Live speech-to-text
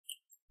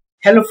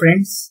Hello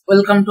friends,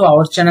 welcome to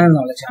our channel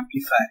Knowledge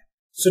Amplifier.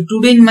 So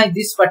today in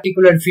this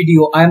particular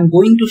video, I am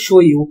going to show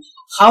you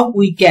how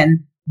we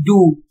can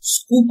do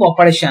Sqoop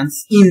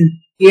operations in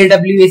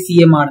AWS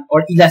EMR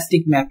or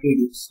Elastic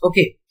MapReduce.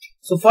 Okay,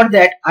 so for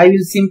that I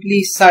will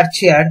simply search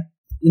here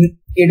in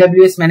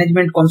AWS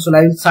Management Console.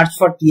 I will search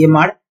for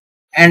EMR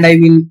and I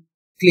will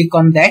click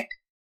on that,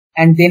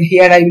 and then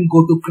here I will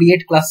go to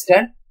create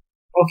cluster.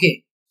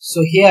 Okay,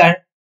 so here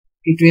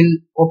it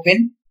will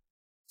open.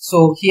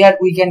 So here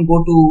we can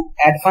go to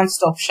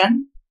advanced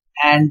option,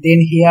 and then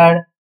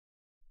here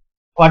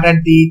what are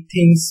the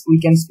things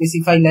we can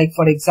specify, like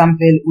for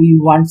example we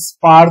want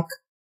Spark,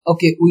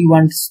 okay, we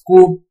want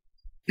Sqoop,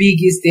 Pig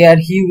is there,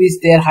 Hue is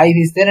there, Hive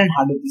is there, and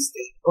Hadoop is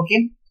there.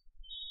 Okay,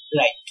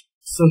 right,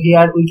 so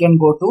here we can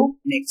go to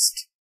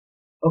next.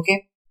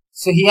 Okay,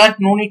 so here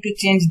no need to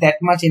change that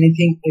much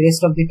anything,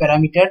 rest of the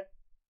parameter.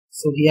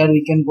 So here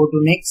we can go to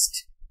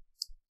next,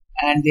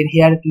 and then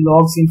here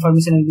logs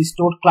information will be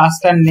stored.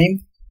 Cluster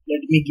name,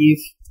 let me give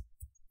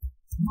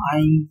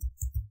my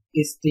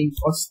testing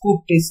or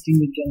Sqoop testing,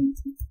 we can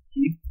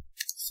give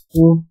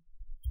Sqoop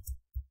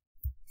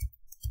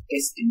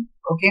testing.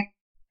 Okay,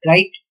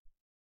 right,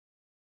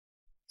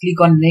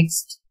 click on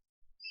next.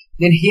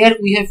 Then here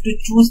we have to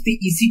choose the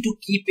EC2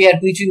 key pair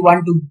which we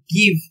want to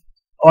give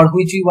or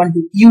which we want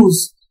to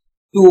use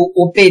to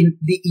open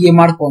the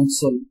EMR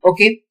console.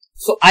 Okay,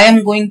 so I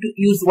am going to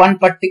use one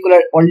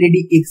particular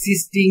already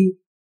existing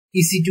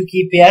EC2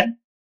 key pair.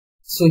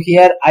 So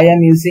here I am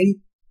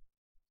using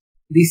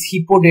this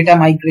Hippo data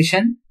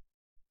migration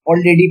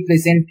already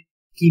present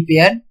key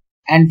pair,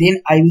 and then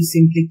I will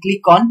simply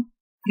click on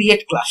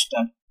create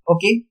cluster.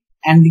 Okay,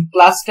 and the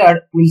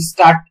cluster will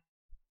start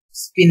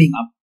spinning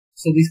up.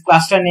 So this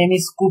cluster name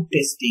is Sqoop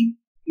testing.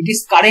 It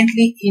is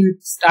currently in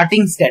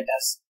starting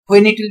status.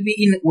 When it will be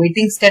in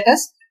waiting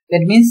status,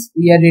 that means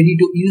we are ready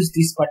to use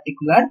this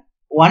particular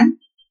one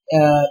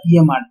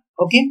EMR.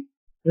 Okay,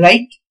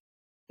 right.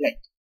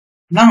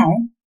 Now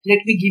let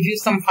me give you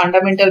some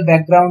fundamental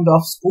background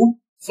of Sqoop.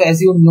 So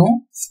as you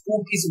know,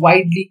 Sqoop is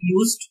widely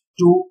used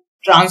to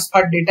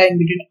transfer data in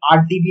between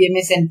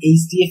RDBMS and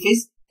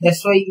HDFS.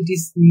 That's why it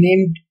is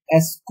named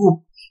as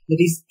Sqoop. That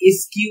is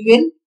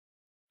SQL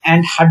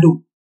and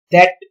Hadoop.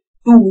 That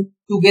two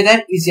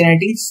together is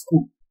generating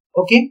Sqoop.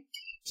 Okay.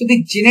 So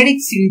the generic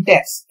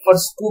syntax for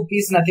Sqoop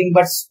is nothing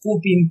but Sqoop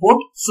import.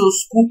 So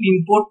Sqoop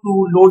import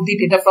to load the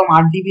data from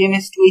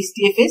RDBMS to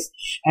HDFS,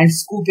 and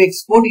Sqoop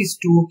export is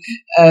to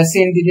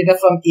send the data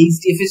from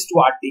HDFS to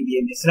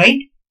RDBMS, right?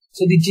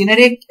 So the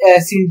generic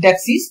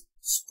syntax is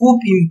Sqoop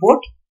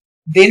import,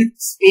 then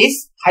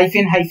space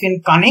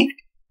hyphen connect,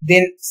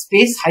 then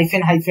space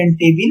hyphen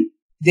table,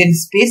 then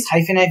space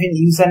hyphen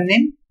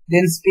username,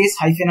 then space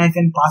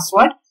hyphen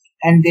password,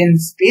 and then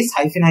space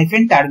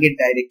hyphen target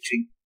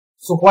directory.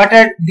 So what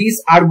are these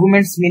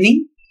arguments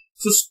meaning?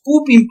 So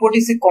Sqoop import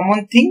is a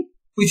common thing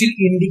which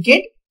will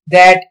indicate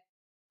that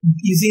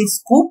using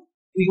Sqoop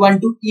we want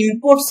to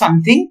import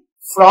something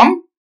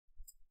from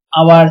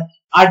our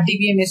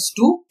RDBMS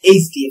to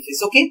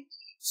HDFS. Okay,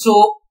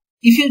 so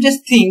if you just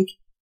think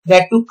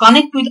that to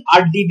connect with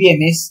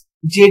RDBMS,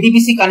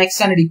 JDBC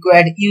connection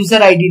required, user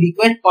ID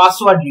required,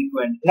 password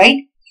required,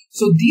 right?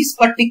 So this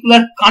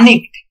particular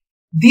connect,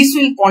 this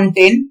will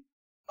contain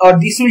or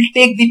this will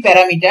take the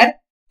parameter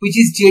which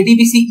is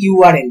JDBC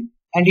URL,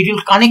 and it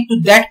will connect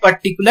to that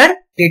particular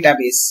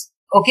database.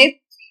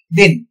 Okay,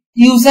 then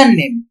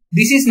username,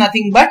 this is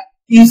nothing but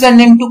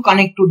username to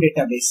connect to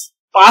database.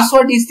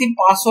 Password is the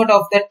password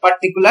of that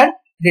particular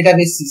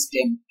database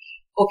system.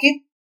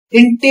 Okay,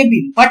 then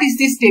table, what is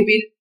this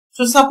table?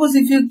 So suppose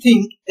if you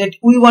think that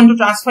we want to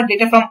transfer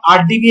data from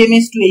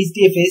RDBMS to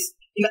HDFS,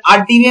 in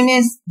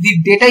RDBMS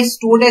the data is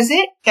stored as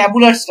a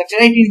tabular structure,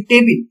 right, in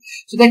table.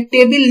 So that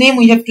table name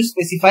we have to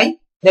specify.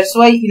 That's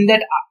why in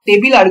that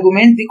table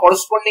argument, the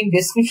corresponding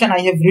description I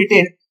have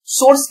written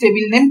source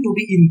table name to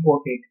be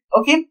imported.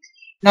 Okay.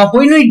 Now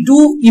when we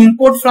do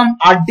import from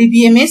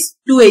RDBMS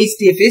to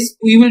HDFS,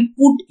 we will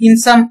put in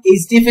some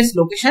HDFS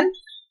location.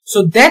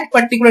 So that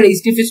particular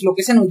HDFS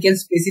location we can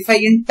specify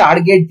in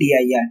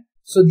target-dir.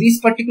 So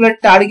this particular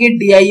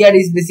target-dir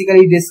is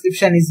basically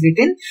description is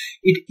written.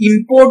 It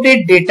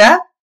imported data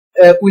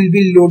will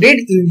be loaded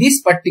in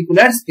this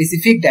particular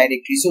specific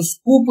directory. So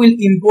Sqoop will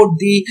import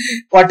the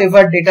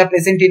whatever data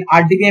present in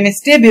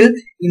RDBMS table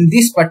in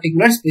this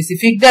particular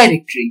specific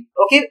directory.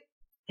 Okay,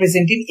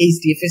 present in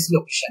HDFS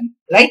location,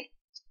 right?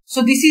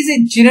 So this is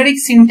a generic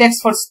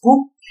syntax for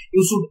Sqoop.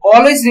 You should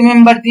always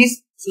remember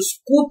this. So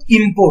Sqoop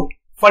import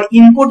for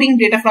importing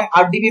data from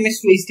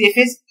RDBMS to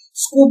HDFS,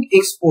 Sqoop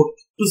export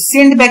to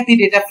send back the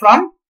data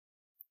from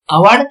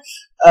our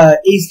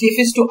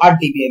HDFS to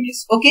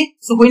RDBMS. Okay,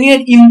 so when you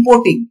are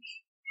importing,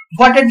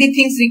 what are the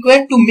things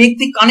required to make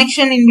the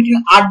connection in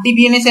between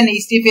RDBMS and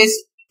HDFS?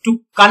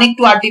 To connect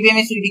to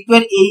RDBMS, we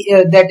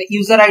require that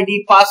user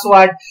ID,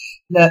 password,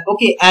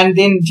 okay, and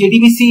then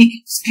JDBC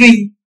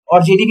string or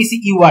JDBC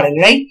URL,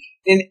 right?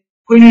 Then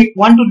when we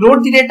want to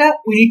load the data,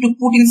 we need to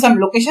put in some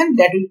location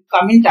that will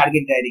come in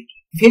target directory.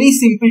 Very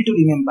simple to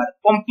remember,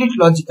 complete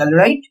logical,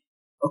 right?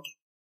 Okay.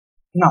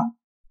 Now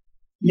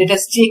Let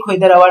us check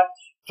whether our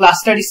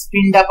cluster is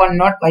pinned up or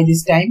not. By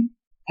this time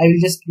I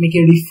will just make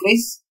a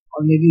refresh,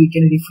 or maybe we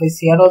can refresh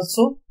here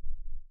also.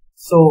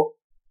 So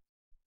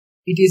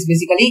it is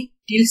basically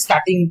till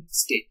starting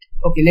state.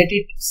 Okay, let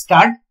it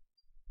start.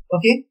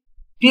 Okay,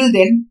 till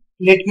then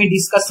let me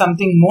discuss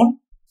something more.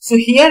 So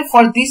here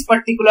for this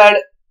particular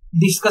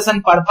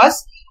discussion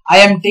purpose, I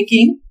am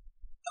taking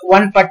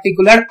one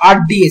particular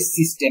RDS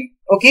system.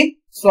 Okay,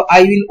 so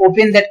I will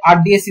open that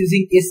RDS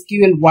using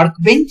SQL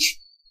Workbench,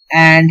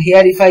 and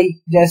here if I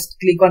just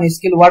click on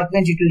SQL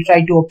Workbench, it will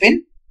try to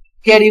open.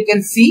 Here you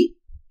can see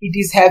it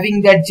is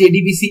having that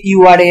JDBC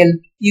URL,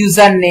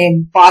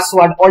 username,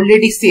 password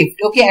already saved.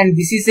 Okay, and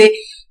this is a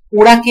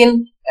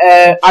Oracle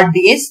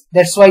RDS.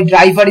 That's why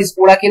driver is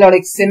Oracle or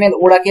XML,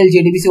 Oracle,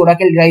 JDBC,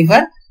 Oracle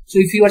driver. So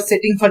if you are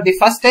setting for the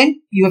first time,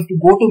 you have to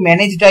go to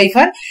manage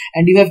driver,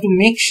 and you have to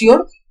make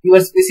sure you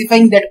are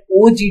specifying that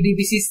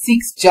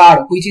JDBC6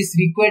 jar, which is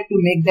required to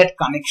make that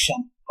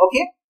connection.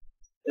 Okay,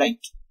 right.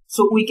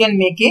 So we can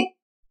make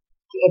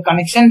a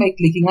connection by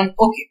clicking on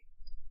OK,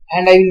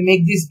 and I will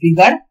make this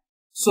bigger.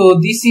 So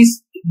this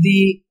is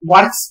the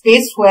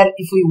workspace where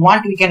if we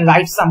want, we can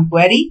write some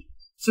query.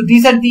 So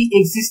these are the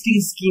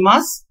existing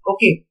schemas.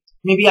 Okay,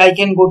 maybe I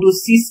can go to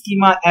C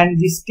schema and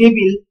this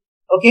table.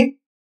 Okay,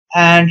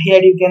 and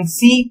here you can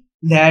see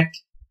that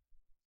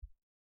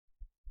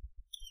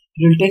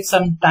it will take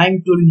some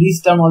time to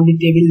list down all the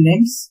table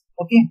names.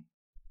 Okay,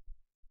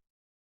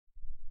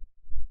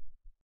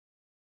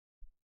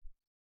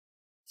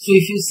 so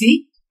if you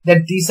see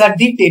that these are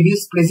the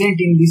tables present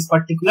in this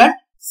particular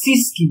C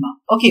schema.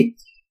 Okay,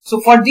 so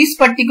for this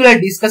particular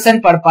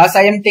discussion purpose,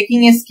 I am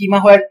taking a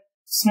schema where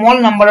small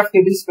number of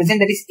tables present,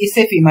 that is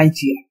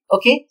SFMIGR.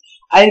 Okay,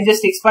 I will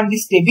just expand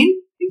this table.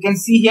 You can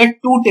see here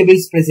 2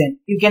 tables present.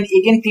 You can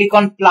again click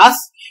on plus,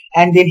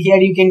 and then here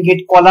you can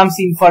get columns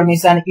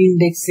information,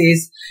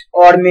 indexes,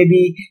 or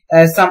maybe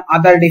some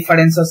other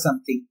difference or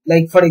something.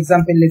 Like for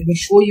example, let me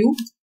show you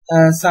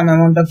some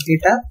amount of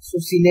data. So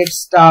select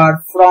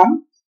star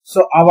from.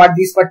 So our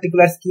this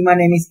particular schema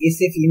name is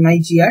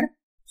SFMIGR.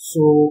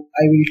 So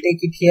I will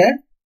take it here,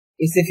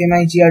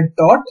 SFMIGR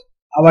dot.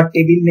 Our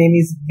table name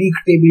is big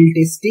table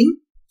testing.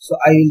 So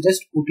I will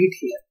just put it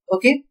here.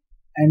 Okay,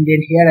 and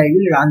then here I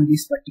will run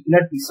this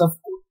particular piece of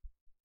code.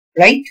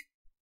 Right.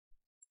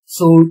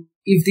 So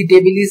if the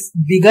table is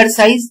bigger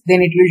size,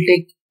 then it will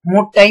take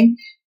more time.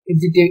 If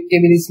the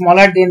table is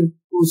smaller, then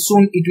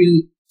soon it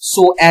will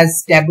show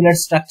as tabular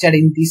structure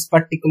in this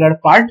particular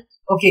part.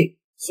 Okay,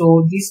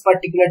 so this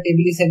particular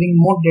table is having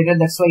more data,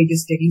 that's why it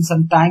is taking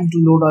some time to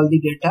load all the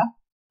data.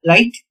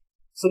 Right.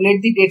 So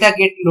let the data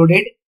get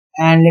loaded,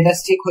 and let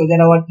us check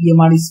whether our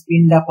EMR is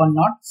pinned up or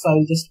not. So I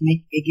will just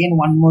make again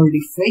one more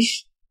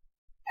refresh,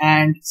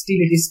 and still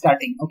it is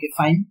starting. Okay,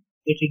 fine,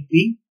 let it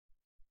be.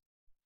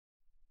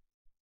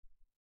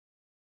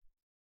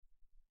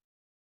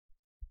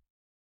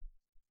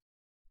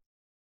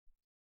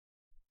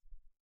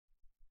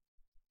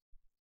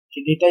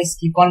 Okay, data is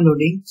keep on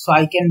loading, so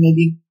I can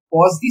maybe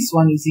pause this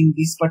one using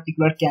this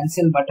particular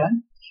cancel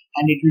button,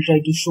 and it will try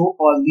to show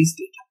all this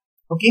data.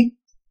 Okay,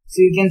 so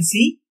you can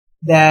see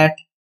that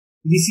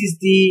this is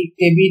the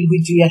table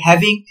which we are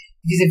having.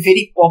 It is a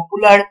very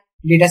popular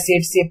data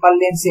set, sepal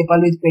length,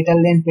 sepal with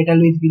petal length, petal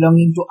with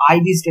belonging to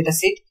IBIS data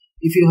set.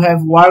 If you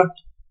have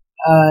worked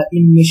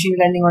in machine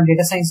learning or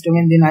data science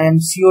domain, then I am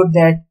sure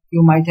that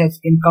you might have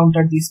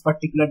encountered this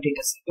particular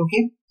data set.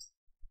 Okay,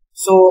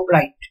 so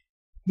right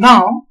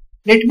now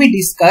let me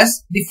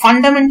discuss the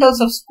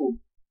fundamentals of Sqoop.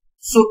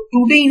 So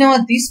today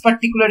in this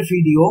particular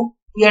video,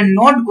 we are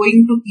not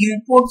going to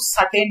import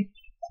certain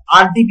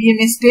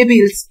RDBMS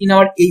tables in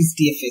our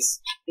HDFS.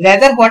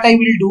 Rather, what I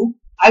will do,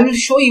 I will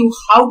show you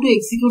how to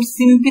execute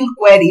simple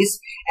queries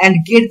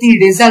and get the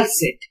result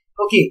set.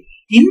 Okay,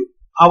 in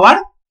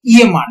our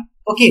EMR.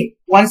 Okay,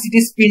 once it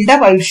is pinned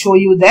up, I will show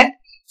you that.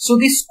 So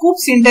the Sqoop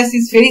syntax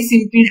is very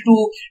simple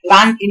to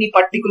run any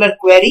particular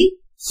query.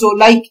 So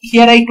like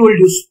here I told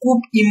you,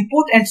 Sqoop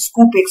import and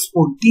Sqoop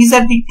export. These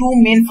are the two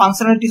main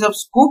functionalities of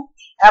Sqoop.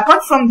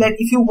 Apart from that,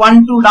 if you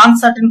want to run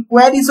certain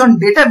queries on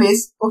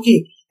database,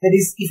 okay, that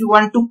is, if you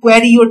want to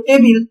query your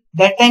table,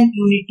 that time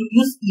you need to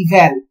use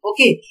eval.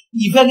 Okay,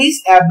 eval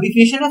is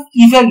abbreviation of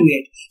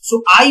evaluate.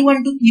 So I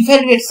want to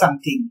evaluate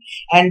something,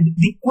 and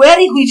the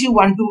query which you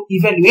want to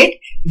evaluate,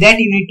 that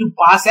you need to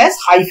pass as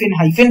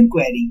 --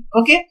 query.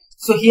 Okay,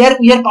 so here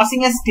we are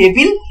passing as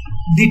table.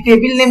 The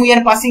table name we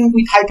are passing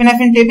with --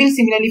 table.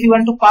 Similarly, if you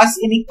want to pass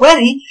any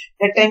query,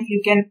 that time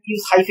you can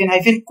use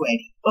 --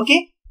 query.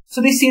 Okay,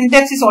 so the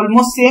syntax is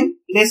almost same.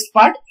 Last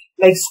part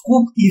like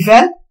Sqoop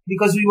eval,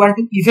 because we want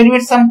to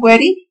evaluate some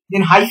query,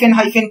 then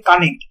 --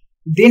 connect.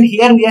 Then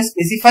here we are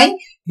specifying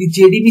the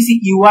JDBC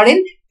URL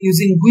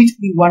using which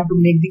we want to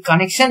make the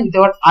connection with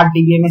our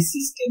RDBMS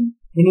system.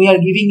 Then we are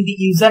giving the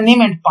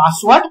username and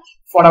password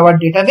for our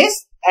database,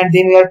 and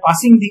then we are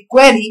passing the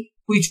query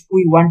which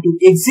we want to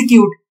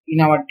execute in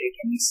our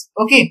database.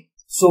 Okay,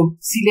 so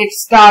select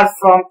star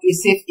from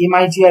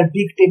SFMIGR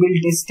big table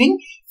testing,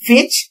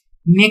 fetch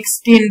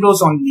next 10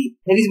 rows only.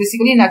 That is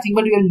basically nothing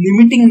but we are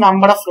limiting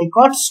number of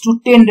records to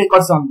 10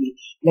 records only.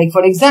 Like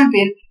for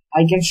example,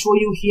 I can show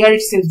you here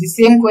itself the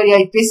same query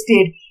I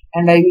pasted,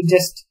 and I will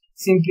just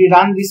simply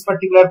run this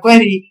particular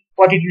query.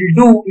 What it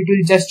will do, it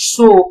will just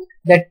show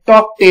that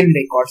top 10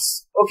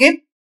 records.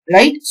 Okay,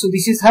 right? So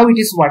this is how it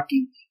is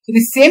working. So the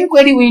same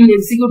query we will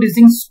execute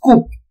using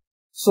Sqoop.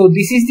 So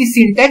this is the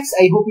syntax.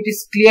 I hope it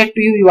is clear to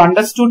you. You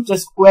understood.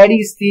 Just query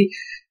is the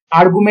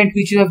argument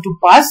which you have to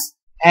pass,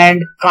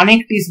 and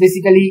connect is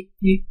basically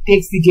it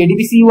takes the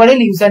JDBC URL.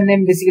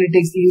 Username basically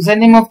takes the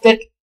username of that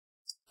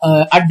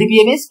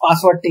RDBMS.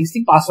 Password takes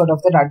the password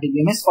of that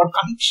RDBMS for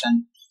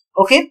connection.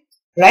 Okay,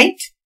 right?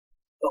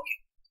 Okay.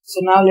 So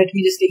now let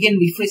me just again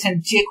refresh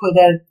and check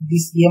whether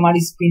this EMR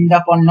is pinned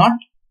up or not.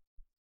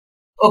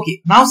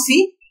 Okay, now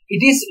see,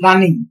 it is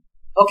running.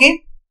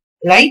 Okay,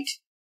 right?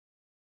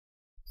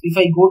 If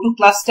I go to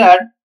cluster,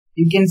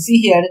 you can see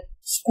here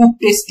Sqoop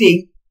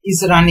testing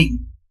is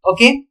running.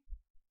 Okay,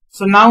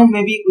 so now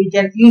maybe we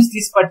can use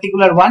this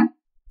particular one.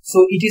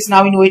 So it is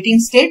now in waiting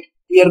state.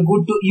 We are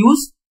good to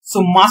use.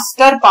 So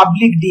master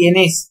public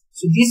DNS.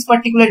 So this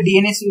particular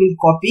DNS we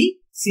will copy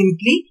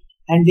simply,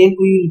 and then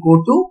we will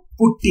go to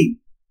putty.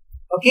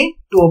 Okay,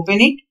 to open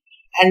it,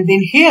 and then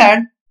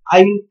here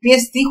I will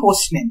paste the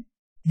host name.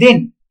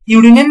 Then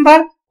you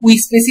remember we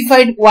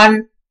specified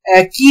one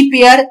key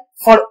pair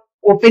for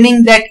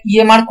opening that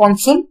EMR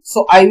console.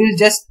 So I will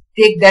just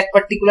take that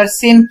particular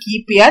same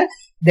key pair,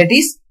 that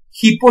is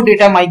Hippo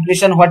data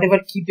migration, whatever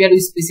key pair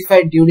is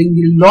specified during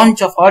the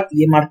launch of our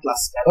EMR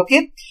cluster.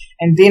 Okay,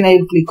 and then I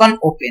will click on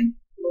open.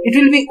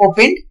 It will be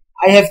opened.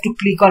 I have to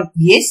click on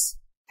yes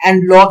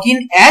and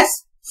login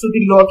as. So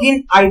the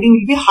login ID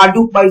will be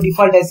Hadoop by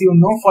default, as you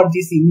know, for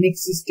this Unix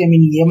system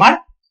in EMR,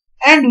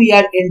 and we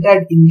are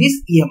entered in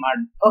this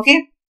EMR.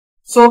 Okay,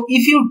 so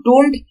if you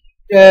don't,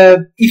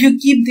 if you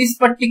keep this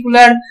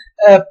particular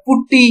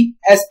putty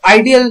as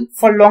ideal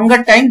for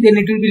longer time, then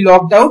it will be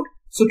logged out.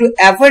 So to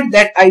avoid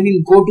that, I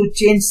will go to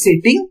change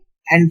setting,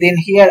 and then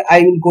here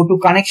I will go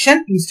to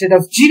connection. Instead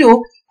of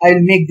 0, I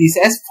will make this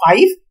as 5,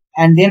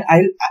 and then I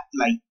will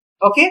apply.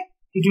 Okay.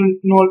 It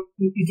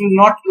will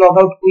not log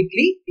out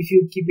quickly if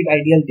you keep it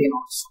ideal then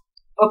also.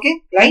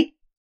 Okay, right?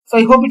 So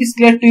I hope it is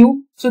clear to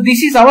you. So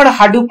this is our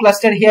Hadoop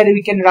cluster. Here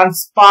we can run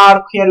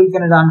Spark, here we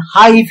can run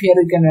Hive, here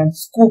we can run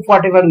Sqoop,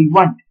 whatever we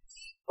want.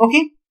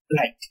 Okay,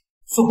 right.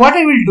 So what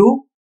I will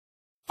do,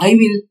 I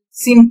will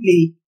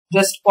simply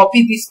just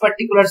copy this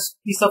particular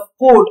piece of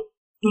code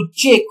to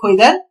check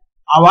whether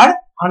our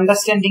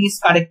understanding is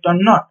correct or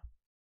not.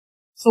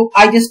 So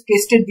I just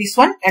pasted this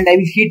one and I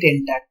will hit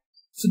enter.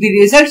 So the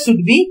result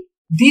should be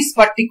this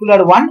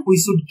particular one we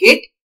should get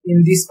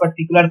in this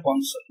particular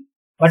console.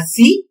 But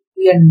see,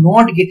 we are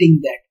not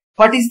getting that.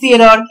 What is the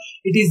error?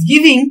 It is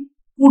giving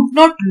could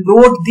not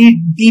load the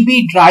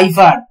DB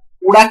driver,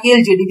 Oracle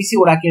JDBC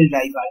Oracle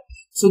driver.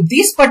 So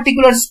this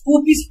particular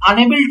Sqoop is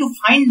unable to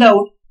find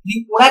out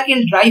the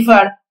Oracle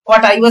driver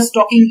what I was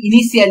talking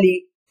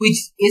initially, which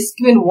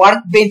SQL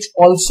Workbench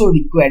also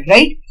required,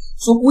 right?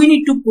 So we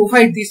need to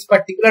provide this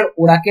particular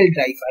Oracle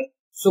driver.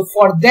 So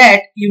for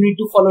that, you need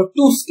to follow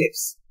 2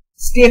 steps.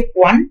 Step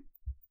 1,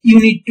 you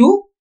need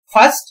to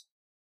first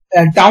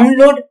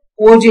download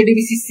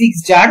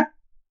JDBC6 jar.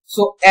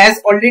 So as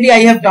already I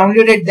have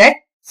downloaded that,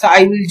 so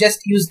I will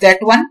just use that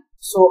one.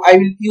 So I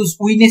will use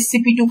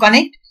WinSCP to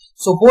connect.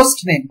 So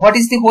host name, what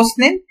is the host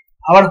name?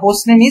 Our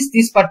host name is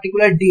this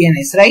particular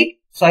DNS, right?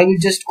 So I will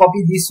just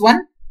copy this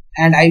one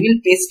and I will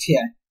paste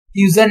here.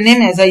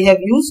 Username as I have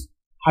used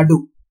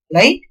Hadoop,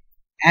 right?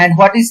 And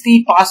what is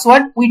the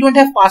password? We don't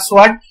have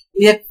password.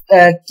 We have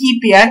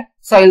key pair.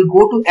 So I will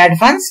go to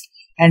advanced,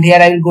 and here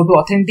I will go to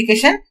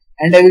authentication,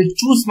 and I will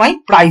choose my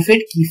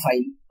private key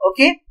file.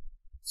 Okay.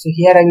 So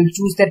here I will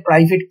choose that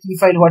private key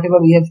file, whatever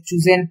we have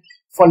chosen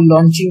for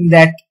launching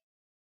that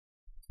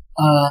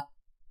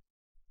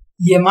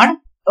EMR.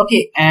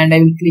 Okay. And I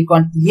will click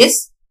on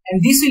yes,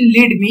 and this will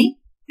lead me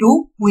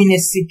to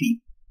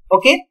WinSCP.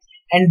 Okay.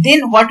 And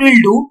then what we'll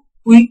do,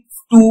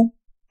 to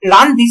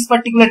run this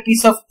particular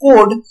piece of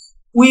code,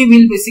 we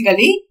will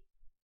basically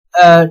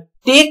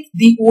take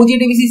the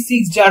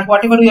JDBC6 jar,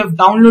 whatever we have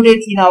downloaded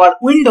in our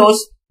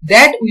Windows,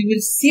 that we will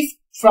shift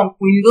from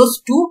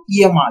Windows to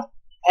EMR,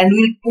 and we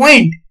will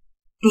point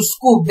to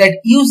Sqoop that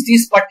use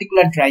this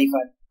particular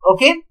driver.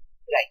 Okay,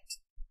 right.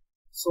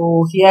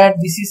 So here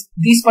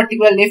this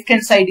particular left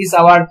hand side is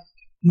our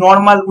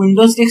normal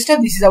Windows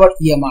desktop. This is our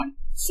EMR.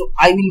 So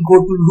I will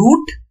go to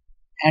root,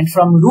 and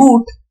from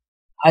root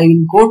I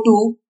will go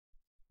to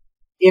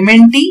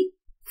MNT.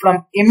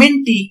 From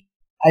MNT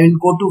I will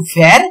go to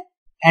var,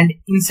 and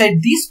inside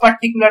this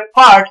particular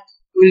part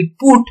we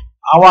will put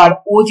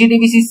our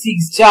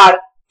JDBC6 jar,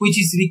 which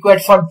is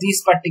required for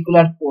this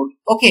particular code.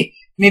 Okay,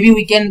 maybe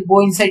we can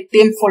go inside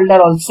temp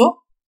folder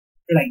also,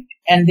 right?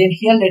 And then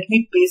here let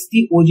me paste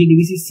the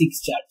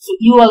JDBC6 jar. So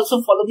you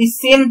also follow the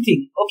same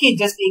thing. Okay,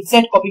 just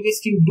exact copy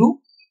paste you do,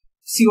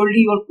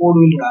 surely your code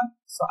will run.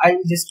 So I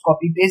will just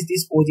copy paste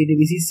this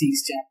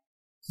JDBC6 jar.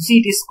 See,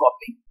 it is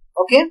copied.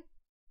 Okay,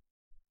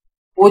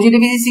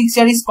 JDBC6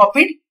 jar is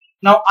copied.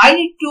 Now I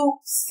need to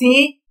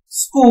say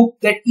Sqoop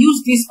that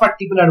use this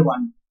particular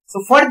one.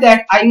 So for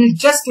that, I will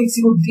just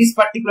execute this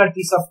particular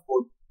piece of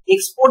code.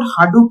 Export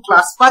Hadoop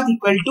class path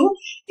equal to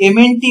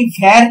mnt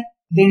var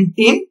then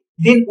 10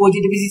 then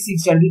OJDBC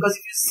 6jar, because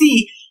if you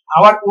see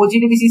our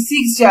OJDBC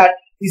 6jar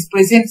is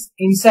present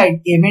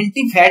inside mnt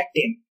var 10.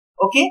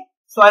 Okay,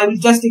 so I will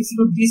just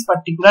execute this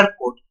particular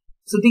code.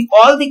 So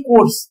all the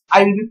codes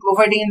I will be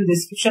providing in the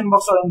description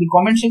box or in the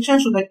comment section,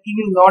 so that you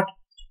will not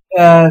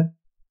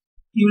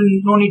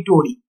no need to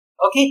worry.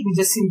 Okay, you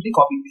just simply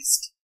copy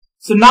paste.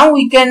 So now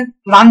we can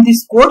run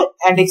this code,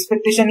 and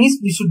expectation is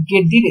we should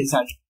get the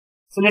result.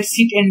 So let's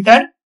hit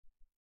enter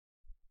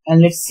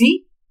and let's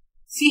see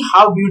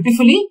how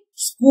beautifully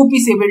Sqoop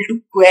is able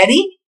to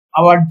query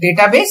our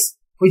database,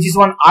 which is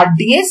one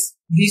RDS.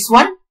 This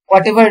one,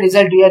 whatever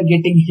result we are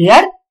getting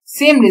here,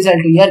 same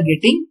result we are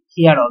getting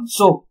here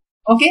also.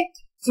 Okay,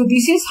 so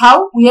this is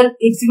how we are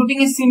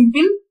executing a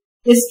simple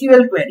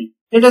SQL query.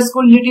 Let us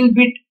go a little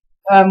bit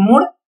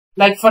more.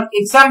 Like for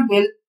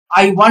example,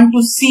 I want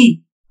to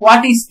see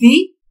what is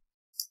the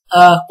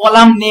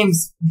column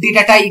names,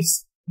 data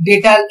types,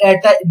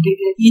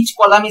 each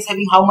column is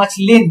having how much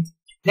length.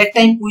 That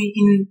time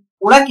in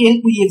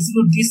Oracle we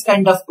execute this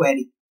kind of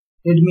query.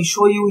 Let me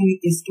show you in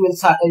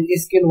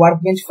SQL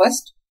Workbench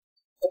first.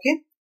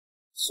 Okay,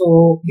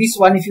 so this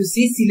one, if you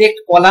see, select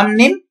column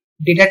name,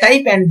 data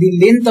type, and the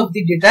length of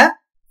the data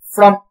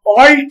from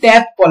all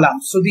tab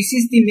columns. So this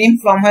is the name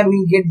from where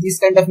we get this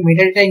kind of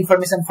metadata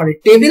information for a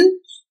table,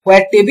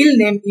 where table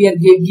name we are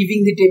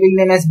giving the table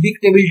name as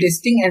big table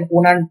testing and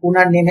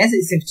owner name as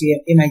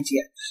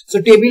MIGR.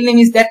 So table name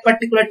is that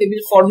particular table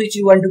for which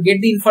you want to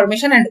get the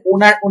information, and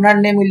owner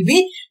name will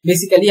be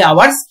basically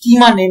our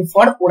schema name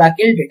for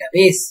Oracle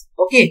database.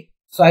 Okay,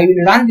 so I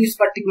will run this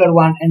particular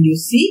one, and you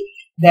see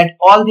that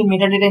all the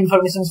metadata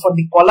information for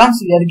the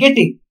columns we are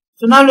getting.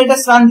 So now let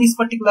us run this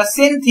particular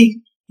same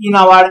thing in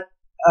our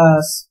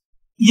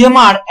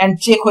EMR and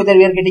check whether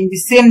we are getting the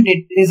same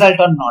result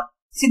or not.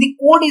 See, the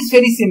code is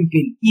very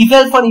simple.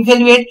 Eval for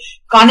evaluate,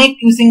 connect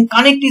using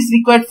connect is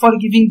required for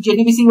giving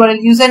JDBC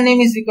URL,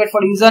 username is required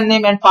for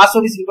username, and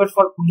password is required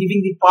for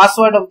giving the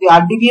password of the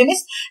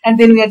RDBMS, and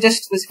then we are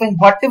just specifying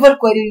whatever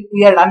query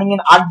we are running in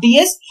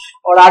RDS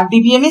or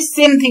RDBMS,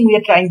 same thing we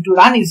are trying to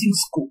run using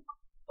Sqoop.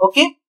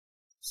 Okay,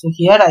 so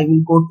here I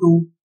will go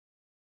to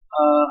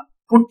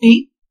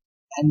putty,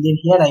 and then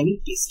here I will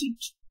paste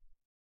it,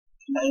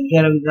 and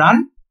here I will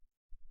run.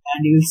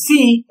 And you will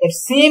see that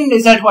same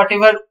result,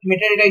 whatever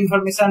metadata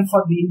information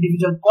for the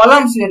individual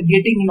columns we are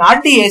getting in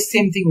RDS,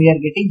 same thing we are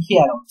getting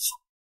here also.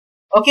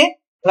 Okay,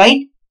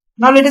 right?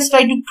 Now let us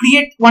try to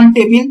create one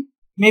table.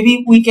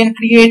 Maybe we can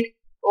create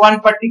one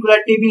particular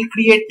table,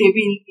 create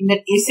table in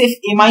that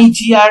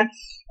SFMIGR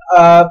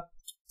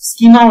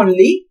schema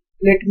only.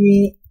 Let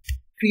me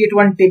create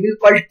one table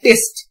called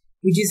test,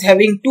 which is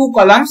having two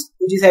columns,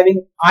 which is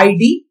having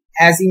ID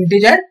as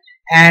integer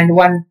and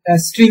one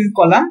string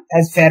column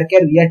as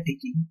varchar we are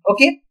taking.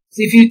 Okay, so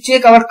if you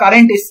check our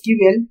current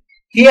SQL,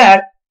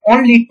 here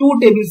only two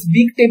tables,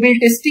 big table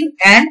testing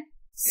and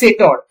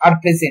setor are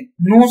present.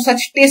 No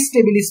such test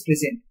table is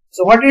present.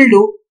 So what we'll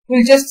do,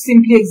 we'll just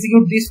simply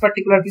execute this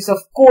particular piece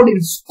of code in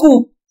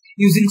Sqoop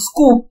using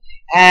Sqoop,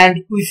 and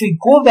if we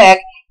go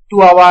back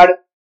to our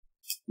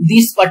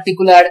this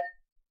particular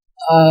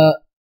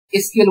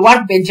SQL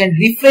Workbench and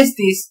refresh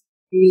this,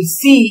 we will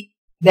see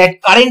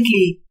that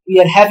currently we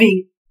are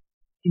having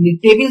in the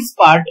tables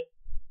part,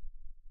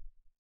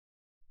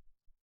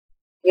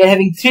 we are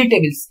having three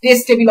tables.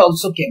 Test table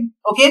also came.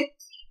 Okay,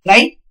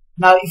 right?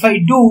 Now if I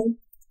do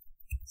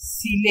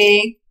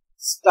select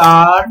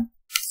star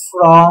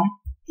from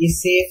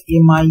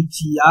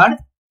SFMIGR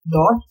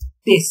dot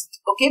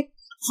test. Okay,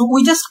 so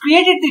we just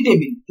created the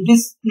table. It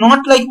is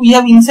not like we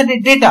have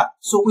inserted data,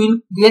 so we'll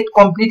get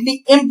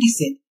completely empty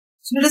set.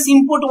 So let us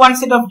import one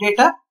set of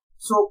data.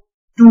 So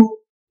to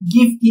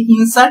give the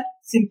insert,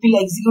 simply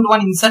execute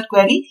one insert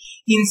query,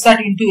 insert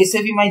into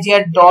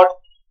SFMIGR dot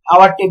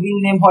our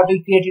table name what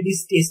we created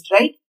is test,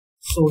 right?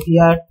 So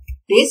here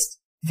test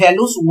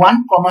values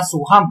 1,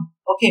 soham.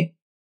 Okay,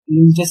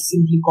 we will just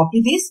simply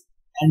copy this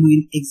and we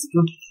will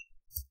execute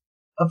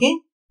here. Okay,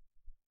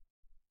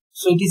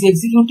 so it is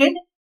executed,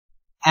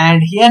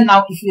 and here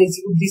now if you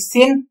execute the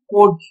same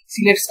code,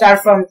 select star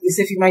from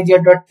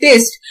SFMIGR dot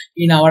test,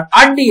 in our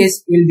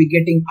RDS we will be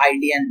getting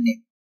ID and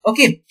name.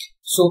 Okay,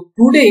 so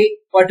today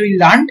what we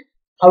learned,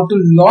 how to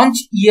launch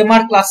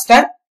EMR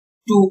cluster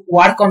to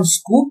work on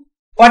Sqoop,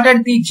 what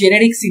are the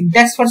generic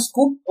syntax for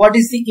Sqoop, what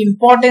is the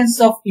importance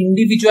of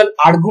individual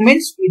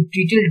arguments with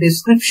detailed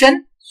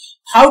description,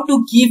 how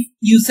to give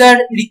user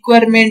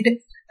requirement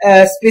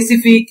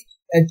specific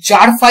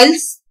jar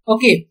files,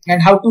 okay,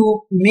 and how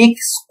to make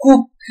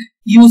Sqoop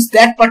use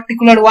that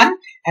particular one,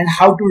 and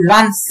how to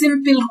run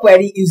simple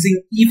query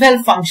using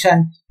eval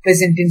function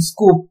present in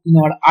Sqoop in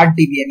our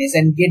RDBMS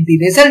and get the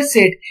result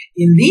set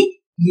in the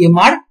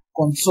EMR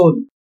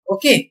console.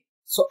 Okay,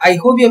 so I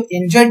hope you have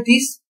enjoyed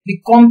this. The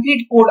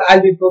complete code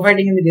I'll be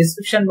providing in the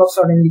description box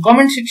or in the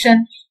comment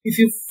section. If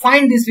you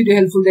find this video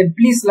helpful, then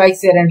please like,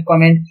 share and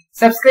comment.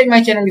 Subscribe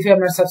my channel if you have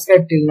not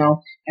subscribed till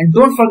now, and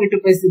don't forget to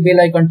press the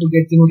bell icon to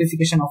get the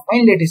notification of my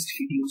latest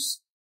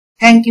videos.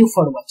 Thank you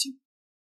for watching.